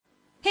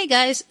Hey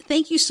guys,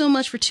 thank you so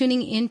much for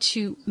tuning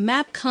into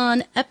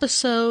MapCon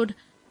episode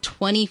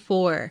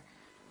 24.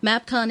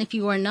 MapCon, if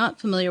you are not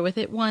familiar with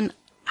it, one,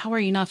 how are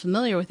you not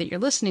familiar with it? You're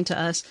listening to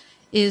us,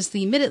 is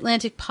the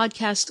Mid-Atlantic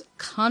Podcast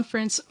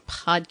Conference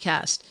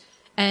podcast.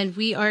 And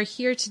we are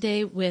here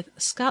today with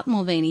Scott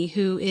Mulvaney,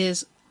 who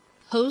is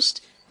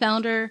host,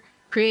 founder,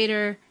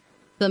 creator,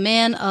 the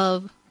man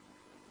of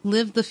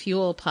Live the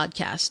Fuel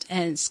podcast.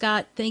 And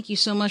Scott, thank you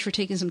so much for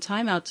taking some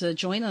time out to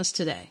join us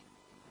today.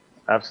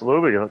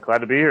 Absolutely. I'm glad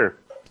to be here.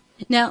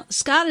 Now,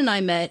 Scott and I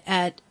met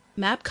at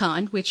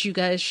MapCon, which you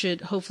guys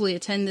should hopefully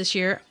attend this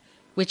year,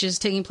 which is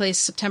taking place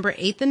September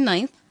 8th and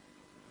 9th,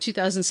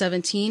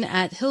 2017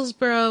 at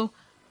Hillsborough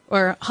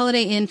or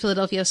Holiday Inn,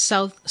 Philadelphia,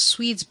 South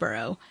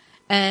Swedesboro.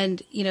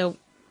 And, you know,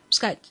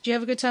 Scott, did you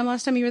have a good time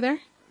last time you were there?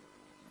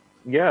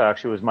 Yeah,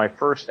 actually, it was my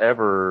first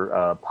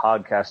ever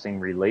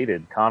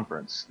podcasting-related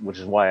conference, which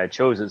is why I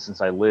chose it since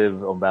I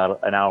live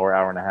about an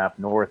hour and a half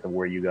north of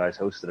where you guys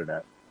hosted it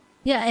at.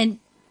 Yeah, and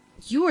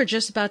you were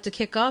just about to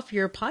kick off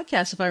your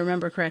podcast, if I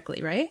remember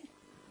correctly, right?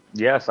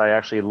 Yes, I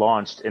actually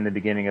launched in the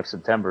beginning of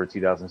September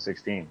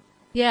 2016.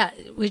 Yeah,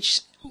 which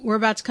we're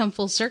about to come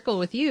full circle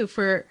with you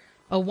for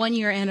a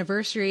 1-year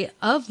anniversary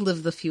of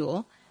Live the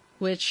Fuel,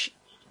 which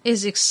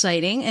is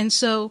exciting. And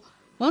so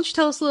why don't you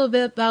tell us a little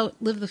bit about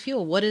Live the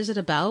Fuel? What is it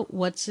about?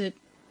 What's it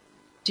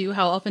do?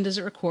 How often does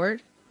it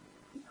record?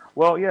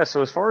 Well, yeah,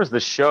 so as far as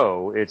the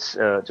show, it's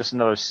just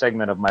another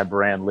segment of my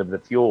brand, Live the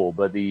Fuel.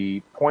 But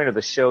the point of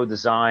the show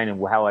design and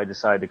how I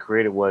decided to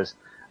create it was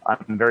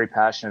I'm very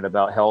passionate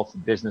about health,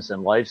 business,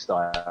 and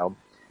lifestyle.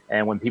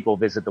 And when people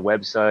visit the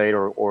website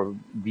or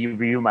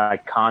view my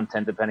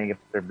content, depending if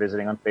they're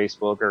visiting on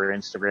Facebook or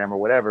Instagram or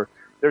whatever,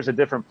 there's a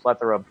different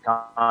plethora of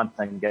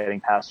content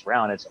getting passed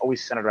around. It's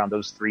always centered around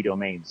those three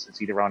domains.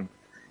 It's either on,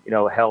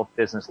 health,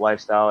 business,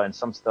 lifestyle, and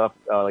some stuff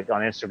like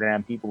on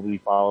Instagram, people will be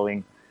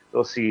following.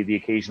 They'll see the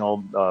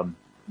occasional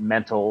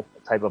mental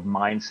type of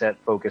mindset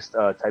focused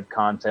type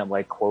content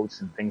like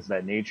quotes and things of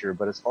that nature.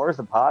 But as far as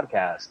the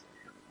podcast,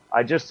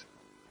 I've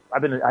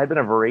been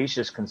a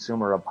voracious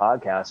consumer of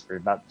podcasts for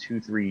about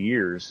 2-3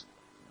 years,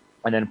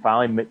 and then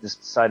finally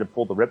just decided to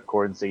pull the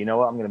ripcord and say, you know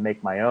what, I'm going to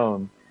make my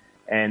own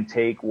and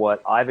take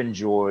what I've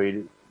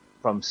enjoyed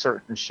from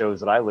certain shows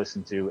that I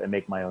listen to and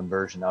make my own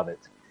version of it.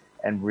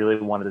 And really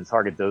wanted to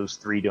target those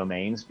three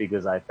domains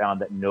because I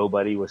found that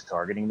nobody was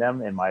targeting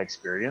them in my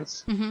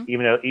experience. Mm-hmm.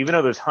 Even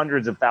though there's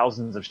hundreds of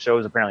thousands of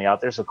shows apparently out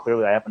there, so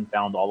clearly I haven't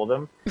found all of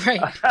them.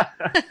 Right.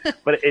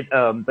 but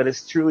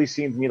it truly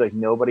seemed to me like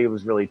nobody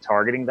was really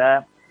targeting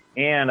that.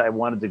 And I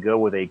wanted to go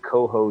with a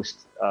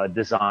co-host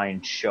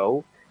designed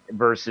show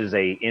versus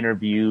a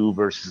interview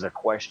versus a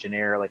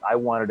questionnaire. Like I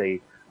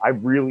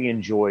really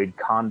enjoyed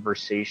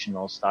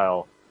conversational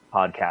style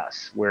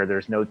podcasts where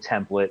there's no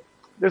template.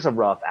 There's a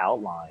rough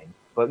outline,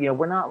 but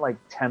we're not like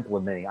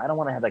templating. I don't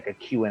want to have like a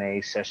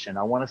Q&A session.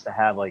 I want us to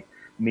have like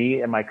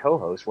me and my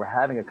co-host. We're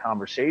having a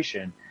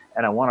conversation,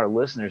 and I want our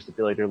listeners to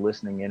feel like they're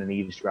listening in and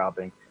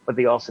eavesdropping, but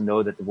they also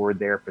know that we're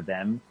there for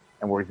them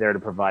and we're there to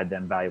provide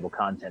them valuable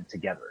content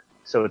together.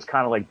 So it's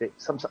kind of like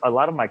a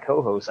lot of my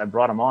co-hosts, I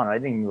brought them on. I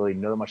didn't really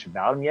know much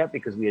about them yet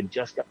because we had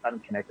just gotten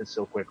connected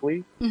so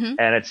quickly. Mm-hmm.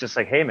 And it's just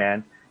like, hey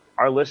man,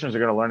 our listeners are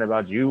going to learn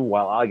about you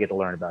while I get to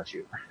learn about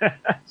you.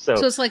 so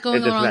it's like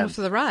going along for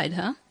the ride,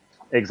 huh?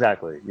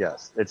 Exactly.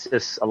 Yes. It's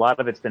just a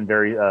lot of it's been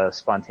very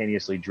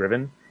spontaneously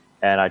driven.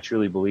 And I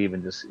truly believe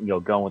in just,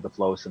 going with the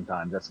flow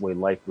sometimes. That's the way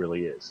life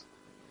really is.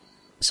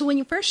 So when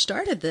you first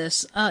started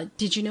this,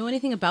 did you know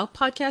anything about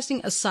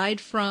podcasting aside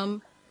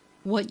from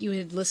what you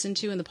had listened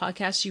to in the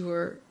podcast you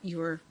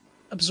were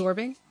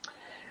absorbing?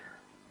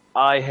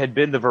 I had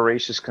been the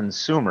voracious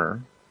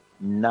consumer.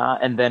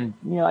 And then,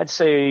 I'd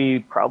say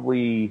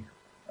probably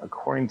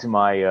according to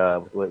my,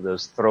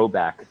 those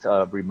throwback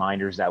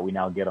reminders that we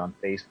now get on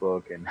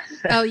Facebook and,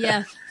 oh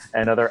yeah,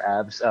 and other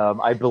apps.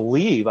 I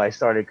believe I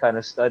started kind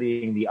of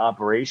studying the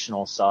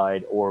operational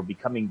side or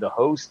becoming the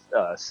host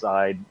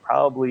side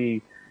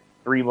probably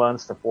 3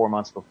 months to 4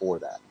 months before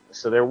that.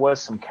 So there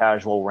was some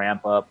casual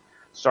ramp up,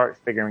 start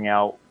figuring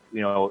out,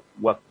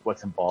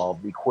 what's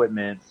involved, the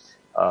equipment,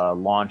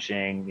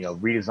 launching,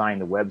 redesigning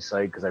the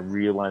website because I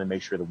really wanted to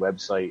make sure the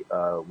website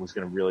was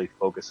going to really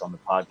focus on the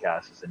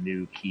podcast as a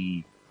new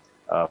key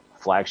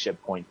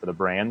flagship point for the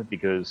brand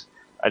because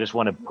I just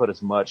want to put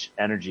as much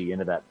energy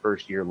into that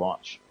first year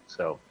launch.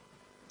 So,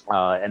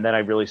 and then I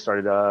really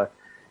started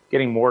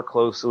getting more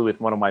closely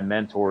with one of my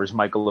mentors,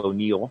 Michael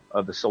O'Neill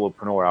of the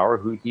Solopreneur Hour,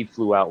 who he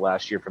flew out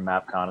last year from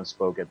MapCon and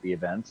spoke at the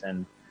event.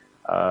 And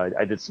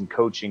I did some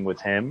coaching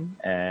with him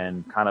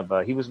and kind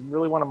of, he was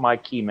really one of my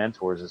key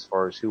mentors as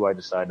far as who I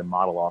decided to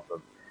model off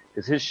of.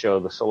 Because his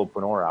show, the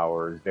Solopreneur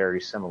Hour, is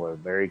very similar,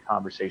 very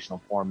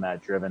conversational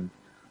format driven.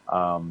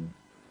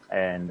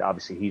 And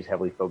obviously he's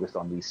heavily focused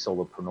on the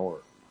solopreneur.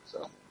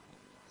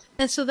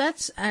 And so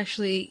that's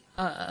actually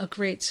a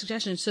great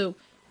suggestion. So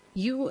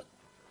you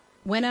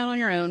went out on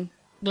your own,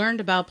 learned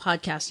about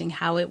podcasting,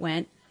 how it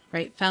went,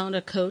 right? Found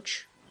a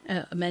coach,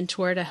 a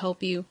mentor to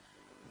help you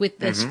with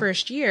this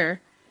first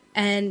year.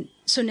 And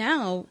so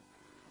now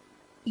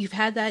you've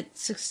had that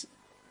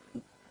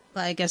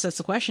I guess that's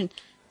the question.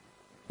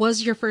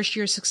 Was your first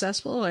year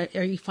successful?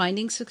 Are you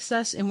finding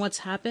success in what's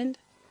happened?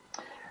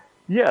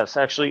 Yes,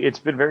 actually, it's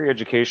been very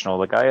educational.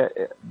 Like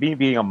me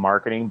being a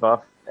marketing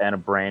buff and a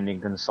branding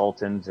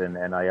consultant,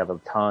 and I have a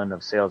ton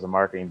of sales and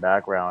marketing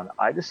background,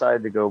 I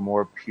decided to go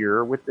more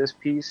pure with this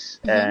piece,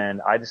 Mm-hmm.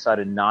 and I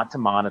decided not to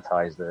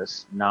monetize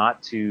this,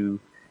 not to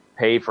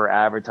pay for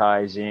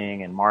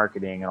advertising and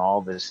marketing and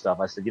all this stuff.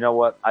 I said, you know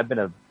what? I've been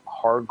a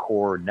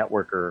hardcore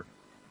networker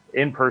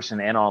in person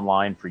and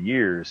online for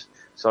years.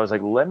 So I was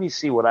like, let me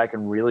see what I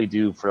can really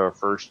do for our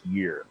first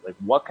year. Like,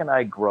 what can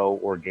I grow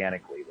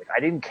organically? Like, I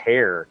didn't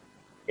care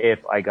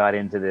if I got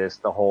into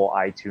the whole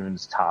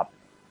iTunes top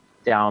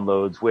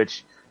downloads,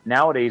 which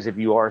nowadays, if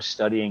you are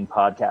studying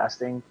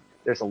podcasting,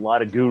 there's a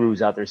lot of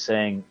gurus out there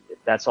saying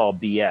that's all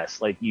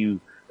BS. Like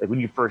when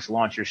you first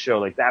launch your show,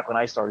 like back when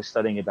I started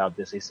studying about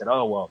this, they said,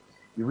 oh, well,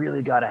 you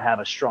really got to have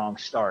a strong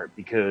start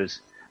because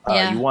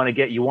Yeah, you want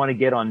to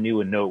get on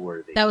New and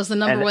Noteworthy. that was the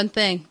number And one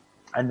thing.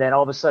 and then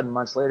all of a sudden,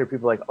 months later,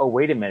 people are like, oh,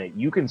 wait a minute,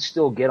 you can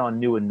still get on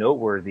New and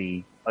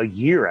Noteworthy a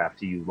year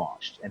after you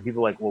launched. And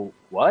people are like, well,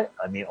 what?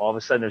 I mean, all of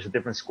a sudden, there's a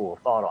different school of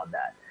thought on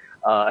that.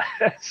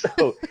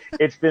 So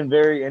it's been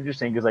very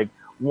interesting because, like,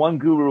 one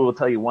guru will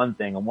tell you one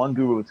thing and one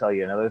guru will tell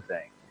you another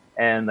thing.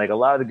 And, like, a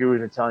lot of the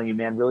gurus are telling you,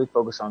 man, really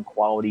focus on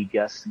quality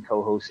guests and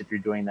co-hosts if you're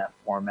doing that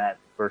format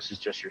versus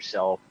just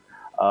yourself.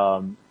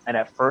 And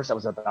at first, I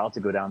was about to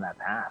go down that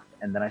path.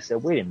 And then I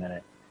said, wait a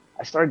minute.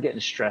 I started getting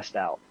stressed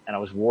out and I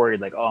was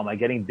worried, like, oh, am I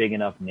getting big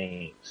enough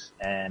names?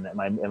 And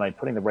am I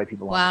putting the right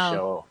people on the Wow.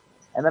 show?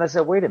 And then I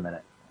said, wait a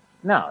minute.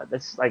 No,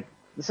 this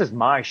is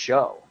my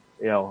show.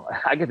 You know,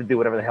 I get to do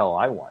whatever the hell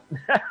I want.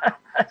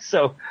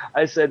 So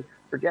I said,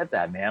 forget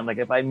that, man. Like,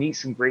 if I meet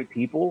some great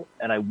people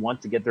and I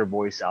want to get their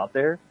voice out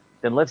there,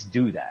 then let's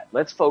do that.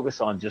 Let's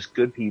focus on just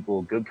good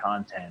people, good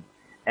content,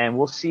 and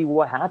we'll see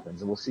what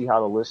happens. And we'll see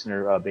how the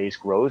listener base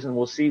grows, and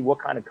we'll see what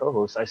kind of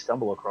co-hosts I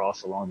stumble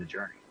across along the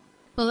journey.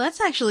 Well,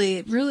 that's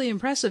actually really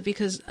impressive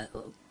because it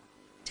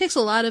takes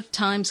a lot of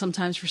time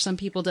sometimes for some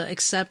people to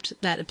accept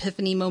that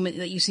epiphany moment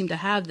that you seem to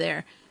have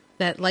there,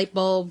 that light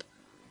bulb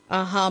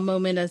aha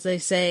moment, as they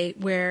say,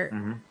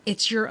 where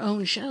it's your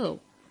own show.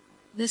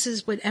 This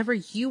is whatever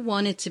you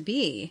want it to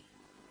be.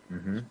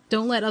 Mm-hmm.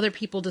 Don't let other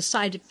people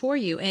decide it for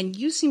you. And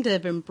you seem to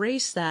have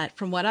embraced that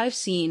from what I've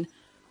seen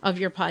of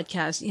your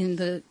podcast in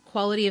the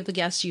quality of the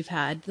guests you've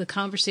had, the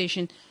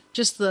conversation,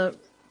 just the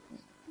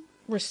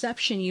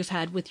reception you've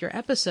had with your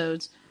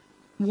episodes.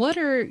 What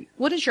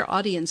is your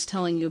audience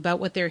telling you about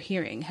what they're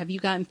hearing? Have you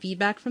gotten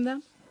feedback from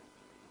them?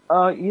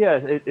 Yeah,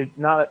 it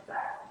not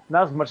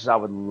as much as I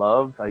would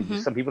love.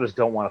 Some people just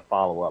don't want to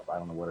follow up. I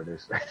don't know what it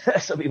is.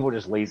 Some people are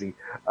just lazy.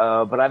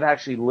 But I've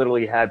actually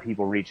literally had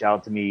people reach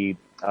out to me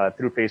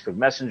through Facebook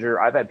Messenger.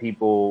 I've had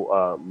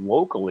people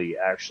locally,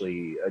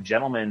 actually, a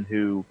gentleman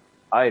who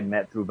I had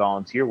met through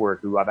volunteer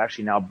work, who I've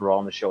actually now brought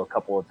on the show a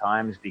couple of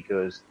times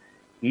because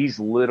he's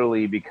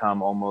literally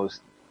become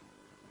almost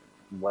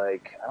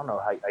like, I don't know,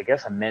 I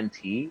guess a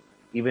mentee,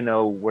 even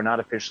though we're not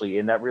officially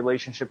in that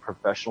relationship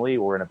professionally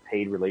or in a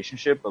paid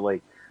relationship. But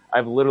like,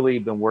 I've literally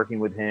been working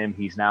with him.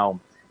 He's now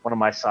one of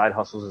my side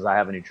hustles is I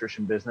have a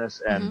nutrition business,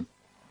 and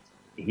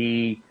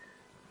the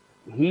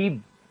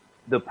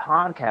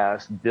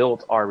podcast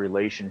built our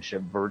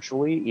relationship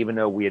virtually, even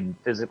though we had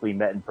physically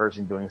met in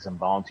person doing some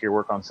volunteer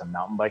work on some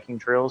mountain biking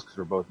trails because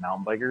we're both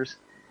mountain bikers.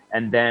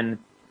 And then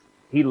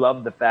he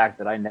loved the fact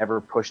that I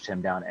never pushed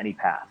him down any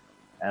path.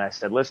 And I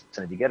said, listen,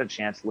 if you get a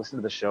chance, listen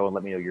to the show and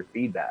let me know your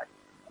feedback.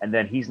 And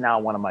then he's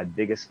now one of my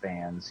biggest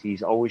fans.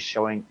 He's always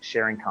sharing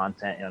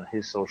content on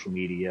his social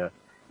media.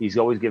 He's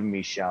always giving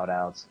me shout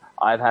outs.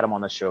 I've had him on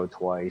the show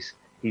twice.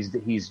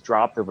 He's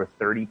dropped over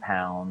 30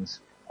 pounds,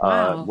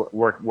 Wow.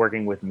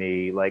 working with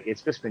me. Like,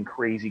 it's just been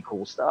crazy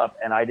cool stuff.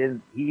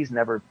 And he's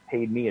never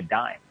paid me a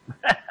dime.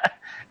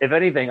 If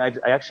anything,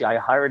 I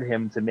hired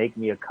him to make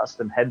me a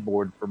custom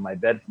headboard for my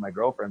bed for my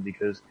girlfriend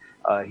because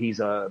he's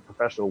a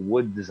professional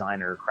wood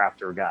designer,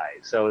 crafter guy.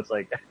 So it's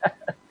like,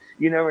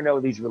 you never know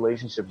where these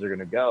relationships are going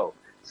to go.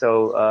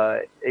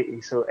 So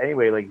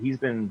anyway, like, he's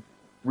been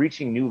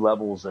reaching new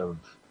levels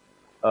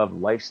of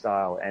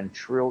lifestyle and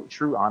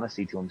true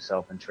honesty to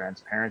himself and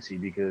transparency,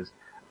 because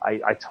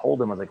I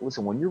told him, I was like,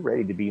 listen, when you're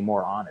ready to be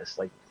more honest,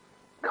 like,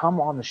 come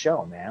on the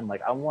show, man.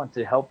 Like, I want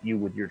to help you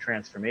with your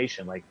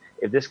transformation. Like,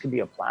 if this can be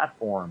a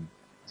platform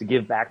to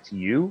give back to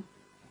you,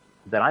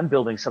 then I'm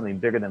building something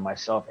bigger than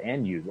myself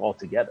and you all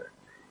together.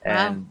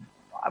 And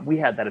we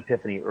had that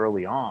epiphany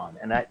early on,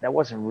 and that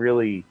wasn't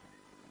really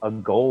a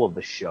goal of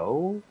the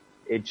show.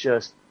 It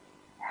just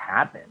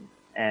happened.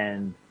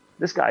 And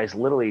this guy has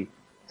literally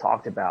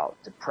talked about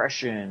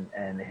depression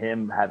and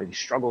him having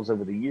struggles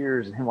over the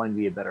years and him wanting to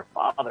be a better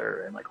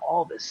father and like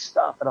all this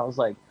stuff. And I was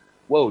like,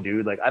 whoa,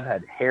 dude, like, I've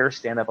had hair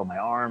stand up on my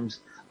arms.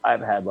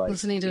 I've had like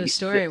Listening to his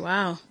story.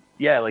 Wow.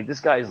 Yeah, like,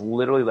 this guy's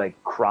literally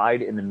like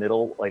cried in the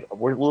middle. Like,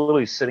 we're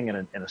literally sitting in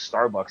a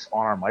Starbucks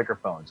on our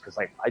microphones because,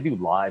 like, I do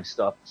live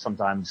stuff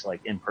sometimes,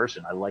 like, in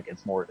person. I like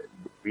it's more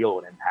real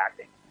and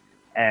impacting.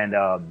 And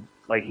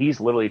like,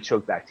 he's literally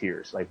choked back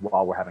tears like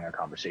while we're having our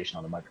conversation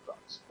on the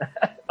microphones.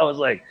 I was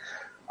like,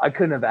 I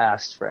couldn't have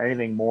asked for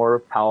anything more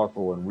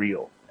powerful and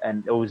real.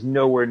 And it was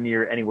nowhere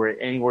near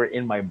anywhere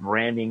in my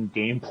branding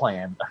game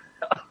plan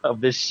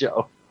of this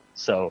show.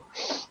 So,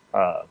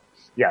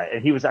 yeah,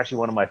 and he was actually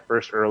one of my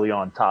first early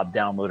on top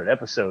downloaded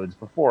episodes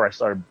before I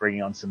started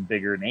bringing on some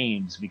bigger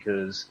names,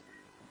 because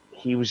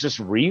he was just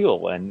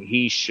real and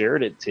he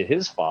shared it to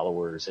his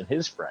followers and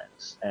his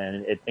friends,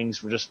 and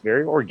things were just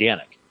very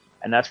organic.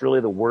 And that's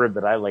really the word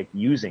that I like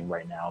using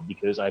right now,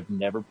 because I've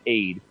never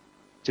paid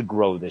to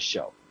grow this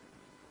show.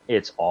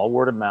 It's all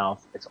word of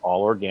mouth. It's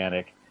all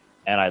organic.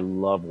 And I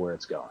love where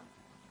it's going.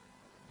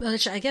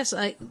 Which I guess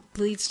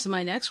leads to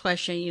my next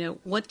question. You know,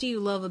 what do you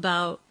love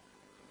about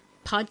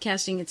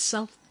podcasting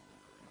itself?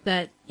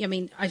 That, I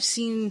mean, I've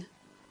seen,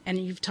 and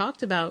you've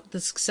talked about the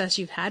success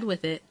you've had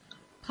with it.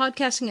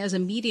 Podcasting as a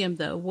medium,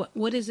 though,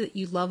 what is it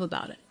you love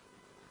about it?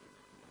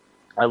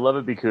 I love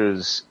it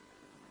because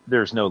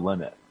there's no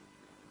limit.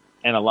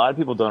 And a lot of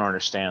people don't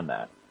understand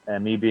that.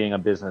 And me being a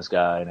business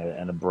guy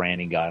and a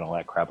branding guy and all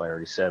that crap I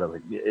already said,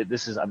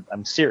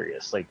 I'm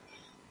serious. Like,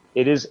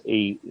 it is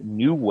a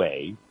new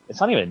way. It's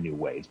not even a new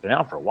way. It's been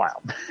out for a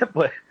while.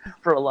 But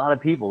for a lot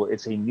of people,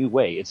 it's a new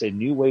way. It's a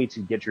new way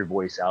to get your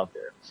voice out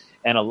there.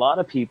 And a lot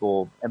of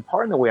people, and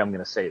pardon the way I'm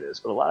going to say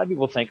this, but a lot of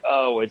people think,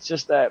 oh, it's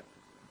just that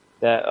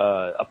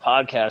a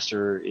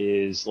podcaster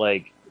is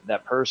like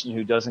that person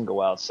who doesn't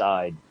go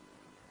outside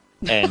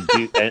and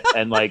do,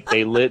 and like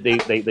they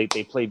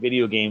play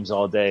video games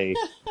all day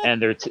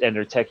and they're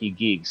techie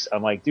geeks.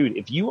 I'm like, dude,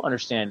 if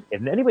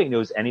anybody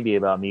knows anything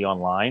about me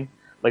online,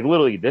 like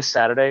literally this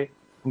Saturday,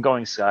 I'm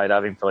going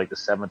skydiving for like the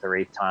 7th or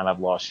 8th time.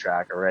 I've lost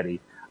track already.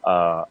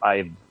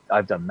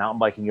 I've done mountain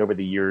biking over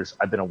the years.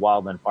 I've been a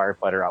wildland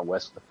firefighter out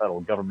west with the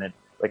federal government.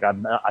 Like I've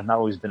not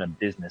always been a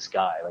business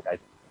guy. Like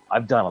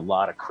I've done a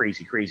lot of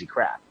crazy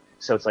crap.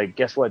 So it's like,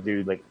 guess what,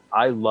 dude? Like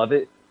I love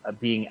it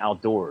being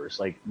outdoors.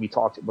 Like we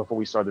talked before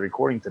we started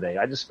recording today.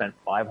 I just spent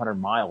 500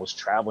 miles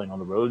traveling on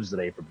the roads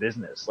today for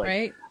business.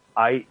 Like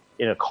right.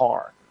 In a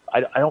car.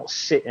 I don't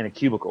sit in a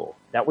cubicle.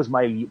 That was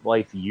my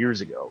life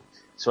years ago.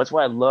 So that's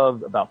what I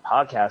love about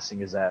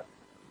podcasting, is that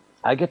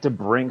I get to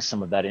bring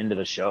some of that into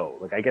the show.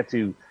 Like I get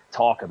to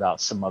talk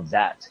about some of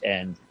that.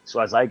 And so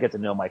as I get to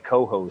know my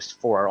co-host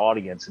for our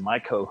audience, and my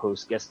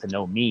co-host gets to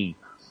know me,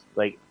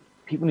 like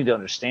people need to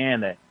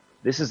understand that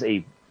this is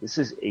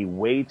a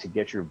way to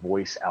get your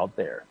voice out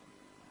there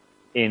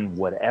in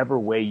whatever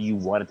way you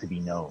want it to be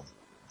known.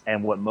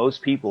 And what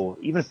most people,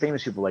 even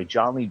famous people like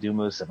John Lee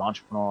Dumas of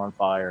Entrepreneur on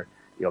Fire,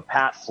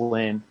 Pat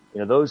Flynn,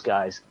 those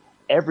guys,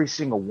 every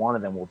single one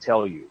of them will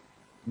tell you,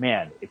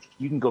 man, if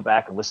you can go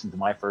back and listen to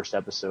my first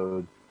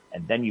episode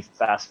and then you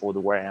fast forward to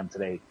where I am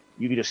today,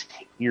 you can just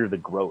hear the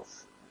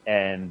growth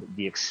and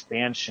the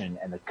expansion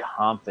and the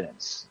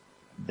confidence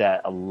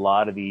that a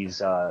lot of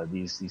these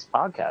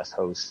podcast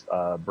hosts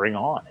bring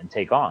on and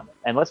take on.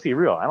 And let's be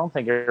real, I don't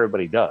think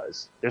everybody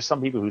does. There's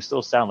some people who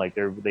still sound like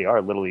they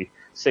are literally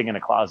sitting in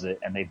a closet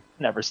and they've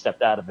never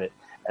stepped out of it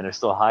and they're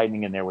still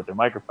hiding in there with their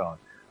microphone.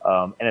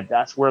 And if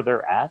that's where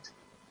they're at,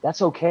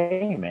 that's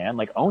okay, man.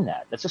 Like own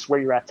that. That's just where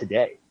you're at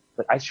today.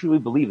 But I truly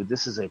believe that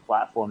this is a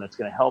platform that's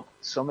going to help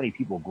so many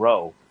people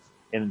grow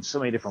in so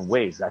many different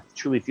ways. I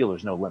truly feel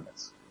there's no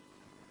limits.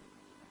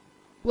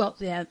 Well,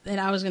 yeah, and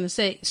I was going to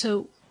say,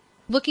 so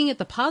looking at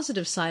the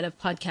positive side of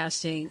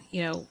podcasting,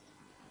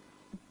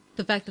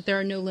 the fact that there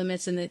are no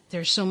limits and that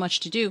there's so much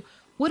to do.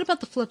 What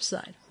about the flip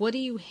side? What do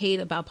you hate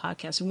about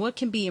podcasting? What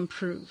can be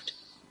improved?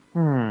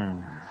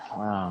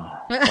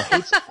 Wow.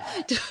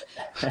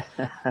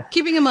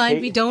 Keeping in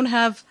mind, we don't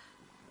have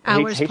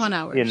hours upon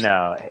hours.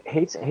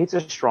 Hate's a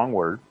strong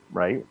word,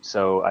 right?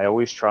 So I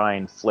always try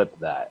and flip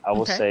that. I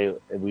will say,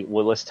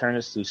 let's turn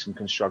this to some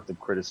constructive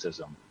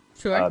criticism.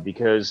 Sure.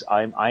 Because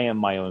I am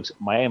my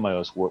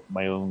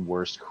own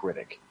worst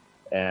critic,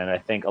 and I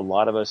think a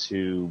lot of us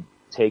who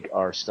take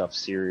our stuff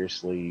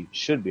seriously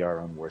should be our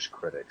own worst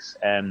critics.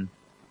 And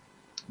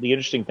the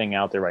interesting thing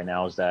out there right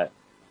now is that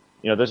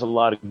there's a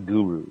lot of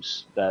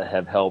gurus that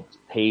have helped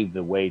pave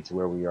the way to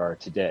where we are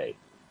today.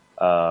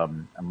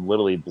 I'm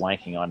literally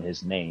blanking on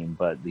his name,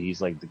 but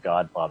he's like the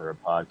godfather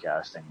of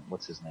podcasting.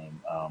 What's his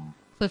name?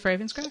 Cliff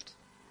Ravenscraft?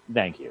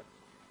 Thank you.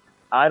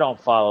 I don't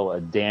follow a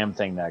damn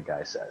thing that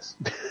guy says.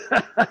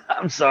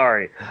 I'm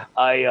sorry.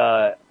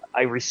 I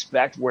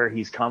respect where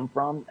he's come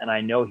from, and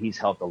I know he's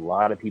helped a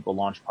lot of people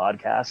launch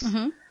podcasts.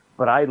 Mm-hmm.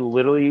 But I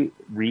literally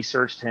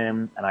researched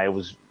him, and I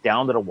was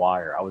down to the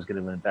wire. I was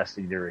going to invest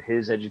in either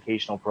his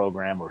educational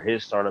program or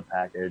his startup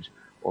package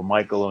or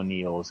Michael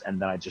O'Neill's, and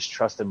then I just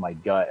trusted my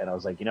gut, and I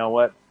was like, you know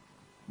what?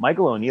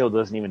 Michael O'Neill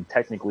doesn't even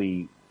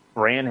technically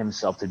brand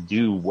himself to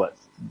do what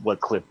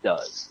Cliff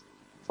does.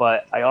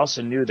 But I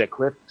also knew that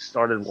Cliff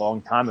started a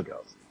long time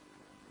ago.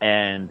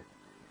 And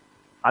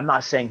I'm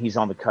not saying he's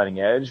on the cutting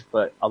edge,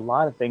 but a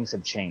lot of things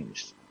have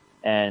changed.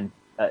 And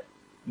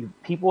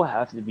people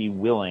have to be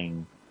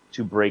willing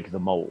to break the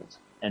mold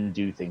and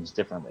do things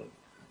differently.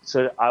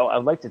 So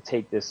I'd like to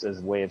take this as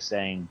a way of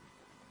saying,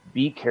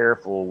 be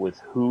careful with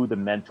who the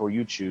mentor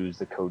you choose,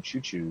 the coach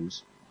you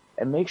choose,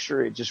 and make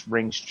sure it just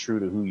rings true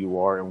to who you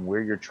are and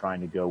where you're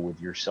trying to go with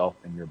yourself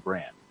and your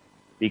brand.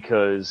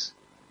 Because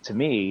to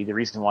me, the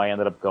reason why I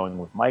ended up going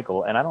with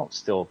Michael, and I don't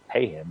still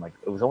pay him, like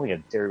it was only a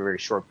very, very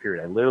short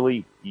period. I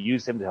literally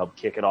used him to help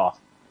kick it off.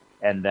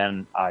 And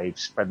then I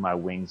spread my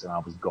wings and I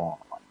was gone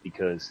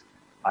because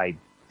I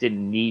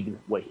didn't need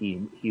what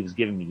he was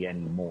giving me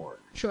anymore.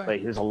 Sure.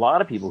 But there's a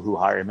lot of people who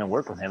hire him and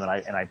work with him, and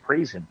I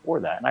praise him for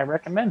that, and I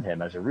recommend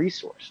him as a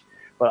resource.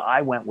 But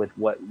I went with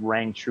what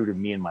rang true to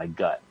me in my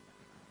gut,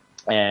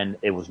 and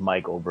it was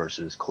Michael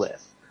versus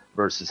Cliff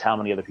versus how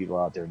many other people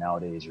out there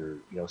nowadays are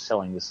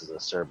selling this as a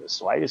service.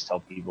 So I just tell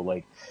people,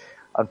 like,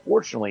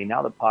 unfortunately,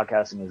 now that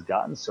podcasting has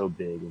gotten so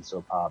big and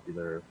so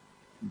popular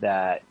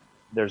that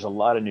there's a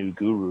lot of new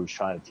gurus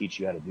trying to teach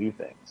you how to do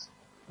things.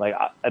 Like,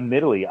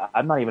 admittedly,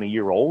 I'm not even a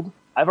year old.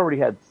 I've already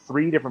had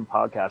 3 different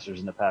podcasters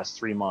in the past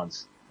 3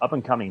 months, up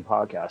and coming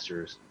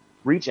podcasters,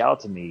 reach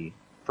out to me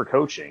for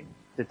coaching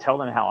to tell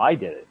them how I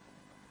did it.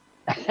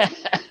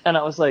 And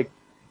I was like,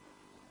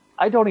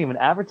 I don't even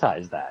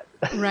advertise that.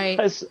 Right.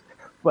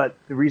 But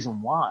the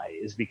reason why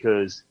is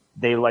because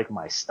they like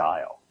my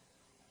style.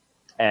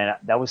 And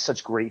that was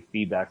such great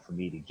feedback for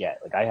me to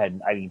get.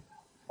 Like,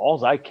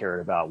 all I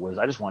cared about was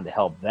I just wanted to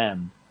help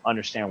them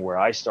understand where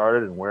I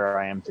started and where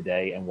I am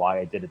today and why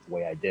I did it the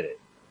way I did it.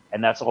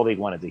 And that's all they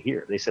wanted to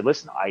hear. They said,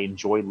 listen, I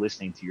enjoyed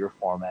listening to your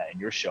format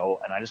and your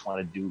show, and I just want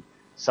to do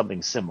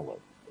something similar.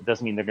 It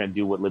doesn't mean they're going to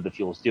do what Live the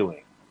Fuel is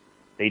doing.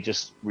 They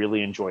just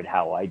really enjoyed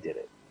how I did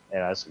it.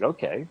 And I was like,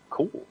 okay,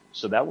 cool.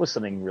 So that was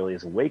something really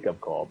as a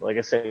wake-up call. But like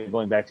I said,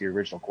 going back to your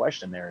original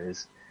question there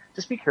is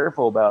just be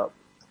careful about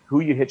who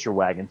you hitch your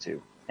wagon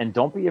to. And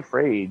don't be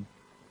afraid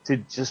to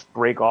just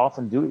break off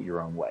and do it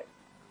your own way.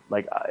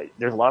 Like,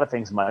 there's a lot of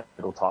things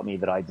Michael taught me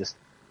that I just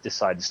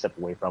decided to step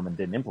away from and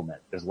didn't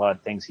implement. There's a lot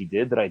of things he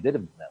did that I did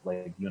implement.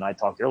 Like, you and I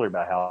talked earlier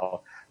about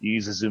how you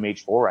use a Zoom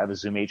H4, I have a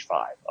Zoom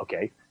H5.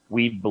 Okay.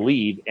 We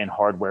believe in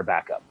hardware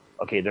backup.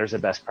 Okay. There's a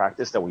best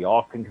practice that we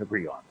all can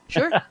agree on.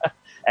 Sure.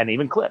 And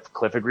even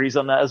Cliff agrees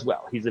on that as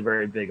well. He's a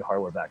very big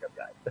hardware backup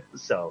guy.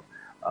 So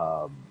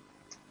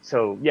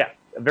yeah,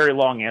 a very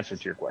long answer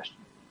to your question.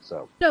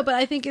 So no, but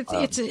I think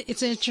it's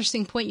an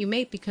interesting point you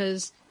make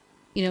because,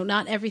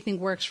 not everything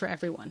works for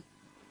everyone.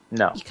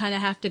 No. You kind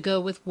of have to go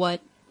with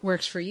what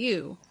works for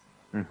you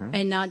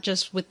and not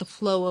just with the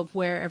flow of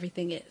where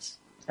everything is.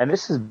 And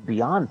this is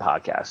beyond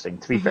podcasting.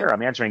 To be fair,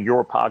 I'm answering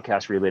your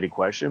podcast related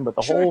question, but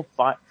the whole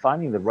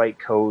finding the right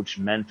coach,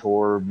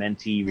 mentor,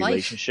 mentee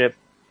relationship,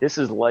 this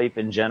is life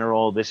in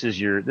general. This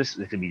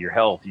could be your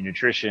health, your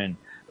nutrition,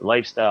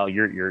 lifestyle,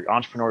 your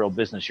entrepreneurial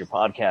business, your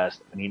podcast.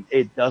 I mean,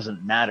 it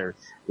doesn't matter.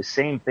 The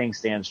same thing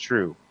stands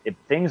true. If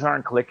things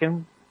aren't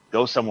clicking,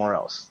 go somewhere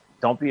else.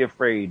 Don't be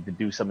afraid to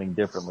do something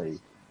differently.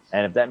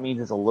 And if that means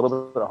it's a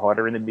little bit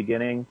harder in the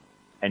beginning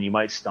and you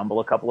might stumble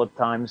a couple of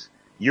times,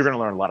 you're going to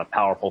learn a lot of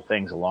powerful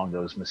things along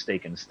those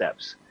mistaken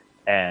steps.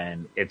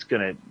 And it's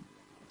going to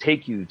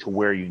take you to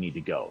where you need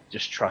to go.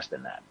 Just trust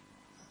in that.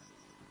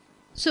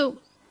 So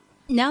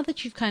now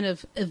that you've kind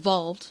of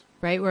evolved,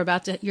 right?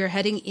 You're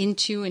heading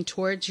into and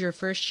towards your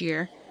first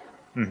year.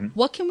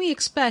 What can we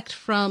expect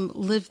from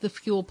Live the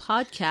Fuel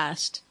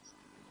podcast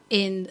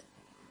in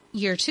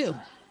year 2?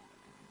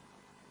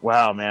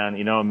 Wow, man.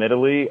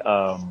 Admittedly,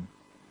 I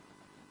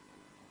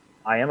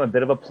am a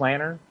bit of a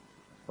planner,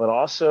 but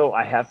also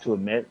I have to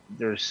admit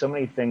there's so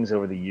many things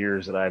over the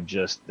years that I've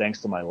just,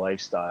 thanks to my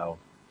lifestyle,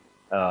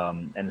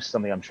 and it's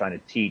something I'm trying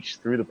to teach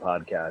through the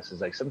podcast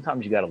is like,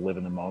 sometimes you got to live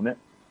in the moment.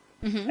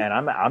 And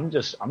I'm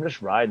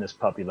just riding this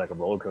puppy like a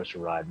roller coaster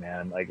ride,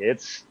 man. Like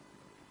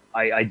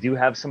I do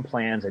have some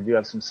plans. I do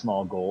have some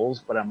small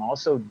goals, but I'm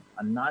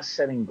not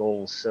setting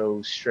goals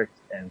so strict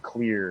and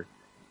clear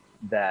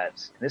that,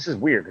 and this is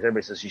weird because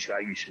everybody says you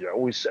should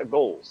always set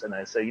goals. And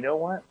I say, you know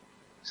what?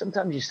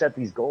 Sometimes you set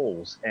these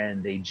goals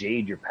and they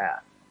jade your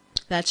path.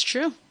 That's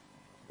true.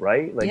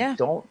 Right? Like,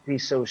 don't be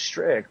so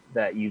strict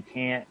that you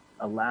can't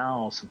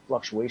allow some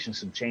fluctuations,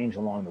 some change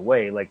along the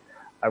way. Like,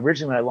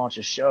 originally when I launched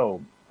a show,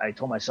 I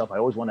told myself I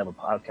always want to have a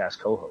podcast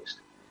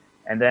co-host.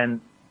 And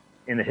then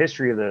in the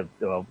history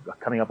of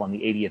coming up on the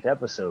 80th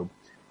episode,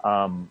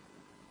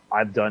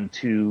 I've done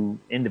 2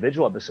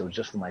 individual episodes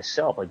just for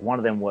myself. Like, one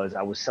of them was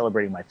I was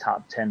celebrating my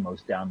top 10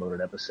 most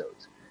downloaded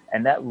episodes.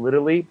 And that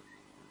literally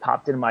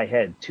popped in my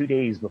head 2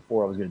 days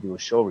before I was going to do a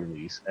show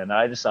release. And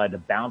I decided to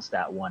bounce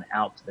that one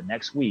out to the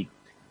next week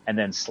and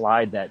then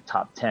slide that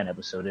top 10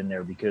 episode in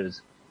there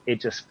because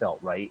it just felt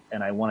right.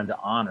 And I wanted to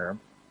honor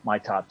my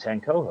top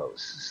 10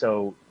 co-hosts.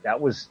 So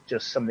that was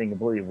just something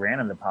completely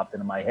random that popped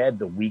into my head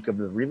the week of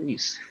the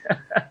release.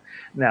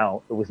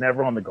 Now, it was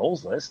never on the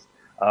goals list.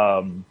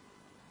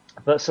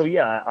 But so,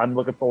 yeah, I'm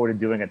looking forward to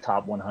doing a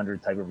top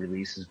 100 type of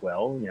release as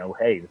well.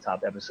 Hey, the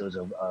top episodes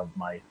of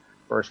my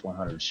first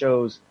 100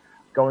 shows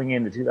going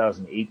into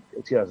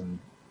 18.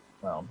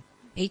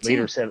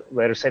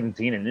 later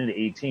 17 and into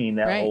 18,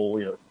 that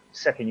whole,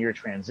 second year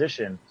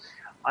transition.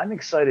 I'm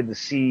excited to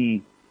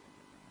see,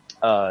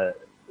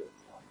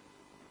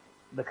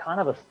 the kind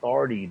of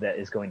authority that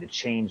is going to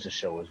change the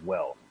show as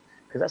well.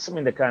 Because that's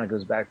something that kind of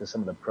goes back to some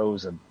of the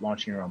pros of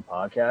launching your own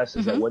podcast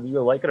is that whether you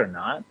like it or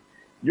not,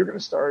 you're going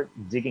to start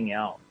digging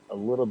out a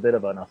little bit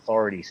of an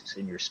authority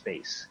in your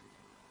space.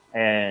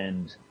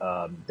 And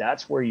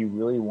that's where you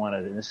really want to,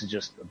 and this is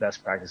just the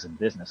best practice in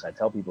business. I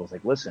tell people, it's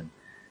like, listen,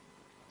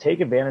 take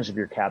advantage of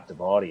your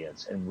captive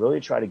audience and really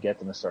try to get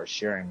them to start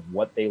sharing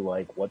what they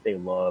like, what they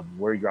love,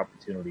 where your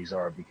opportunities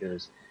are,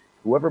 because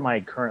whoever my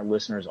current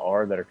listeners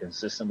are that are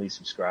consistently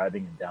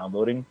subscribing and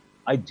downloading,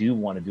 I do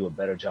want to do a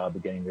better job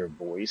of getting their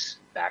voice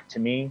back to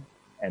me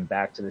and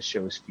back to the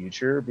show's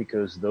future,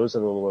 because those are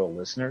the loyal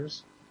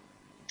listeners.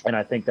 And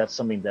I think that's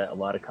something that a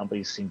lot of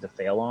companies seem to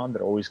fail on.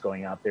 They're always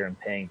going out there and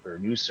paying for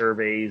new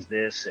surveys,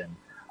 this, and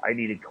I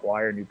need to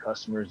acquire new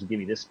customers to give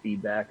me this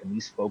feedback and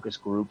these focus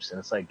groups. And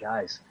it's like,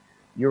 guys,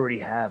 you already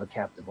have a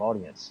captive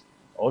audience.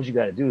 All you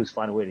got to do is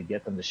find a way to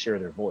get them to share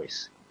their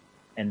voice,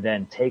 and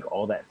then take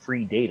all that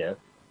free data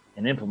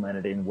and implement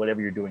it in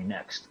whatever you're doing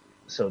next.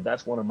 So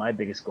that's one of my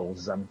biggest goals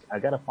is I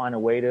got to find a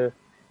way to,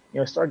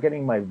 start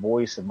getting my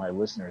voice of my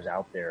listeners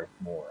out there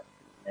more.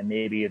 And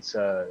maybe it's,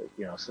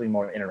 something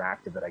more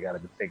interactive that I got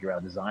to figure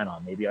out design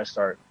on. Maybe I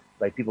start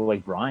like people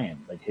like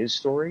Brian, like his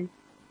story.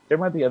 There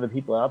might be other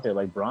people out there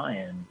like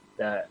Brian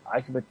that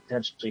I could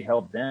potentially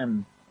help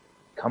them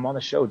come on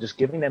the show, just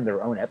giving them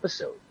their own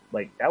episode.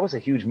 Like that was a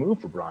huge move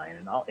for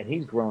Brian, and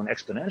he's grown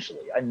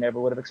exponentially. I never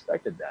would have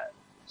expected that.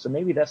 So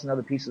maybe that's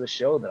another piece of the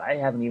show that I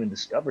haven't even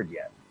discovered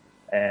yet.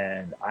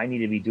 And I need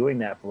to be doing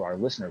that for our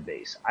listener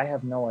base. I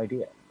have no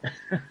idea.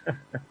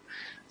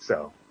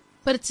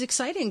 But it's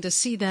exciting to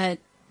see that,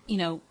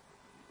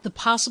 the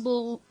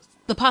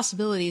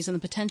possibilities and the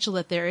potential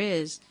that there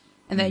is,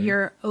 and that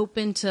you're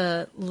open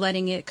to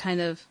letting it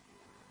kind of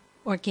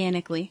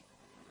organically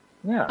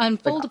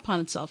unfold upon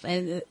itself.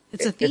 And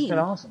it's a theme. It's been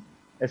awesome.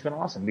 It's been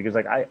awesome because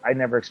I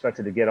never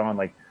expected to get on.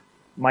 Like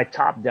my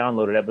top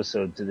downloaded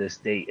episode to this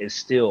date is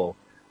still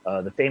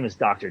the famous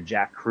Dr.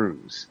 Jack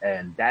Cruz.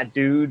 And that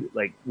dude,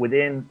 like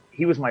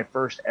he was my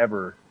first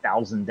ever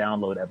 1,000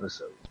 download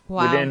episode.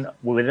 Wow.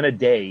 Within a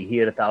day, he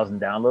had 1,000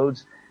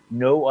 downloads.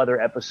 No other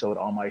episode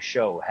on my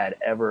show had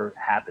ever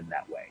happened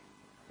that way.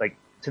 Like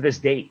to this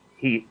date,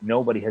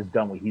 nobody has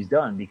done what he's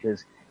done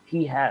because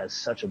he has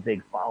such a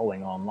big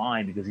following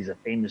online because he's a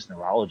famous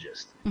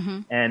neurologist.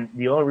 Mm-hmm. And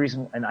the only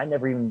reason, and I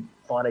never even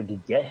thought I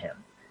could get him.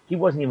 He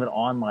wasn't even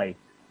on my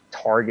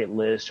target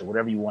list or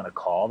whatever you want to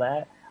call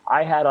that.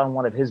 I had on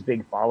one of his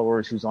big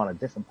followers who's on a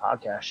different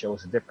podcast show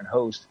as a different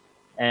host.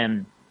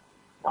 And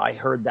I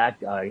heard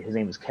that guy, his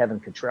name is Kevin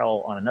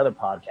Cottrell, on another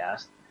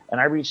podcast. And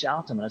I reached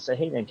out to him and I said,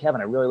 hey, man,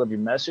 Kevin, I really love your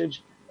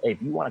message. Hey,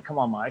 if you want to come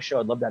on my show,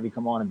 I'd love to have you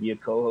come on and be a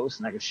co-host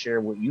and I could share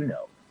what you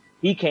know.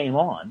 He came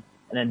on,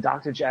 and then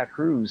Dr. Jack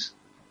Cruz,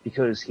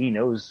 because he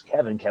knows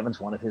Kevin's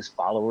one of his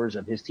followers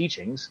of his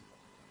teachings,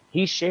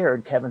 he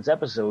shared Kevin's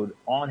episode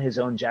on his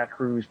own Jack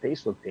Cruz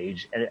Facebook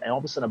page. And all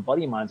of a sudden a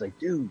buddy of mine's like,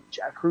 dude,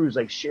 Jack Cruz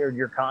like shared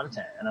your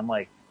content. And I'm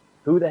like,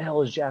 who the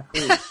hell is Jack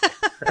Cruz?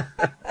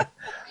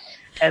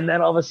 And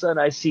then all of a sudden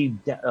I see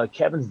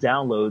Kevin's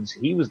downloads.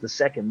 He was the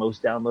second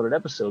most downloaded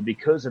episode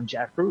because of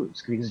Jack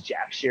Cruz, because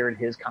Jack shared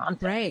his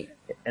content. Right.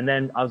 And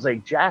then I was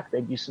like, Jack,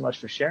 thank you so much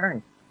for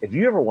sharing. If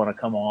you ever want to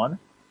come on,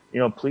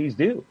 please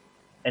do.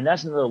 And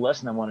that's another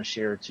lesson I want to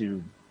share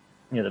to,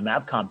 the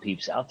MapCon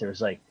peeps out there is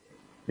like,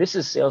 this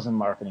is sales and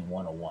marketing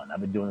 101.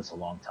 I've been doing this a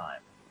long time.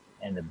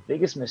 And the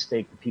biggest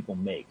mistake that people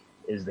make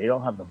is they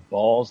don't have the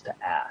balls to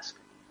ask.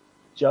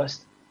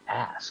 Just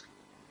ask.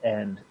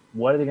 And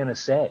what are they going to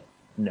say?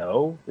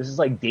 No. This is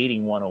like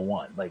dating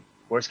 101. Like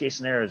worst case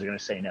scenarios, they're going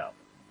to say no,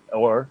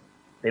 or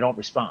they don't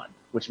respond,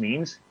 which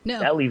means no.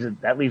 that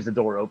leaves the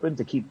door open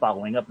to keep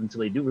following up until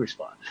they do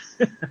respond.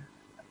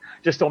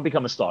 Just don't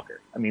become a stalker.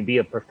 I mean, be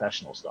a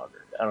professional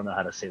stalker. I don't know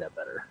how to say that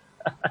better.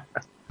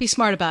 Be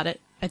smart about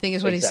it, I think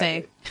is what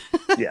Exactly.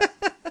 he's saying.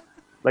 Yeah.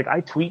 Like I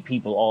tweet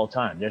people all the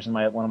time. There's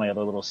one of my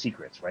other little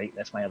secrets, right?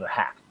 That's my other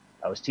hack.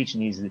 I was teaching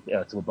these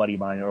to a buddy of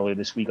mine earlier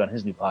this week on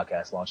his new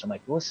podcast launch. I'm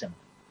like, listen,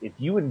 if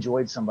you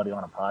enjoyed somebody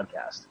on a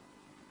podcast,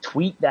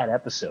 tweet that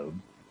episode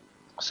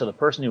so the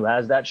person who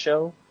has that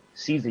show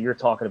sees that you're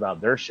talking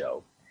about their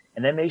show.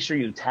 And then make sure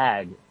you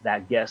tag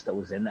that guest that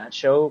was in that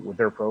show with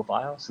their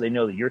profile so they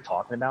know that you're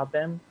talking about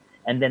them.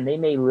 And then they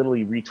may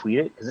literally retweet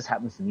it, because this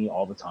happens to me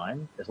all the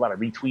time. There's a lot of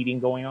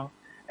retweeting going on,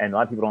 and a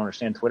lot of people don't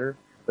understand Twitter.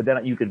 But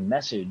then you could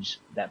message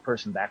that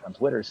person back on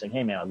Twitter saying,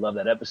 hey, man, I love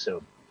that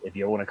episode. If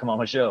you ever want to come on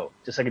my show,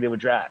 just like I did with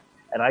Drac.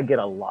 And I get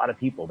a lot of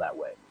people that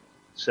way.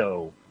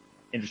 So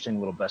interesting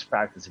little best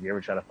practice. If you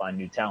ever try to find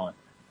new talent,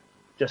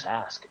 just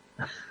ask.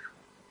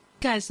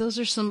 Guys, those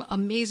are some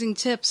amazing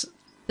tips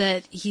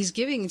that he's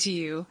giving to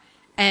you.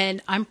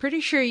 And I'm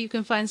pretty sure you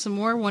can find some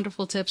more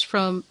wonderful tips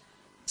from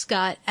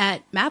Scott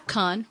at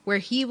MapCon, where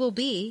he will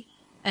be.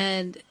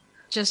 And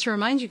just to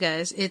remind you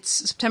guys, it's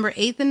September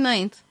 8th and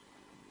 9th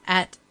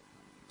at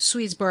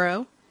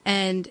Swedesboro.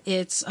 And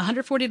it's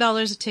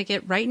 $140 a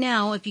ticket right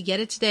now. If you get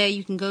it today,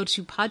 you can go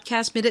to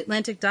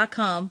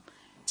podcastmidatlantic.com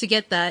to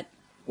get that,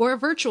 or a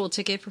virtual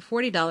ticket for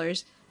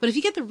 $40. But if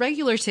you get the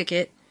regular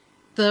ticket,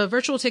 the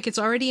virtual ticket's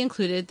already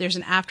included. There's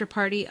an after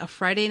party, a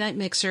Friday night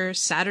mixer,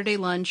 Saturday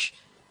lunch,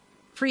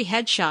 free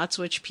headshots,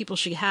 which people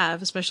should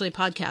have, especially a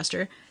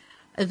podcaster,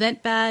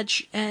 event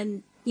badge,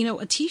 and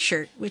a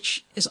t-shirt,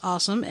 which is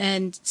awesome.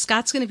 And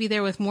Scott's going to be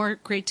there with more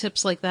great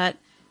tips like that.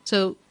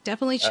 So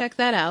definitely check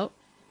that out.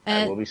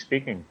 I will be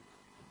speaking.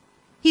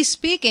 He's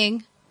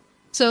speaking.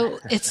 So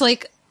it's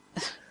like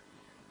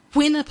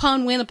win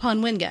upon win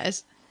upon win,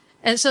 guys.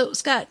 And so,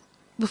 Scott,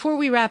 before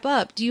we wrap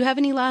up, do you have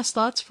any last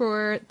thoughts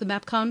for the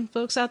MapCon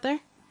folks out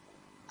there?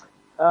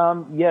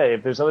 Yeah,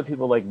 if there's other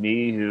people like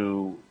me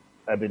who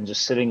have been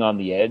just sitting on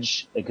the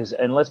edge,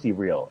 and let's be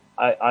real,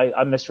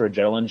 I'm Mr.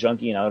 Adrenaline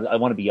Junkie, and I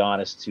want to be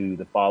honest to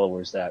the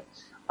followers that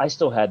I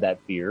still had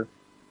that fear.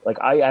 Like,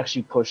 I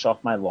actually pushed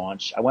off my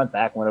launch. I went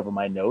back, went over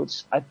my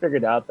notes. I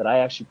figured out that I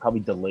actually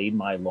probably delayed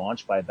my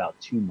launch by about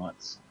 2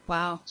 months.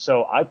 Wow.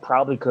 So I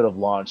probably could have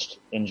launched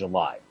in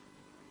July,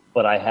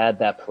 but I had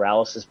that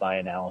paralysis by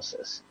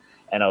analysis,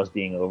 and I was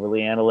being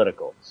overly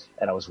analytical,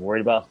 and I was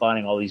worried about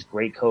finding all these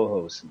great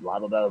co-hosts and blah,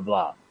 blah, blah,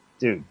 blah.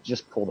 Dude,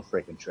 just pull the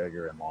freaking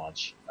trigger and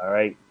launch. All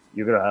right.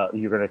 You're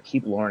going to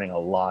keep learning a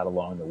lot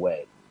along the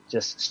way.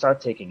 Just start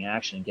taking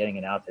action and getting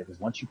it out there.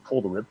 Because once you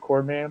pull the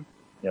ripcord, man,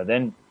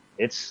 then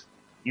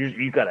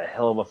you've got a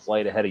hell of a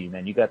flight ahead of you,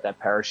 man. You got that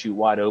parachute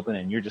wide open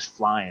and you're just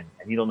flying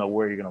and you don't know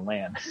where you're going to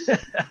land.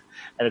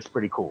 And it's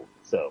pretty cool.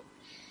 So.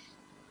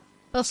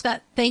 Well,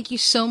 Scott, thank you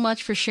so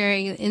much for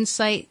sharing your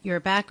insight, your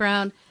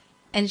background,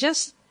 and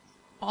just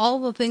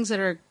all the things that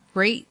are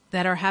great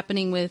that are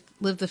happening with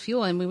Live the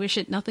Fuel. And we wish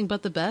it nothing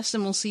but the best,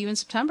 and we'll see you in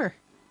September.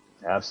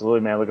 Absolutely,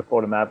 man. Looking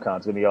forward to MapCon.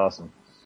 It's going to be awesome.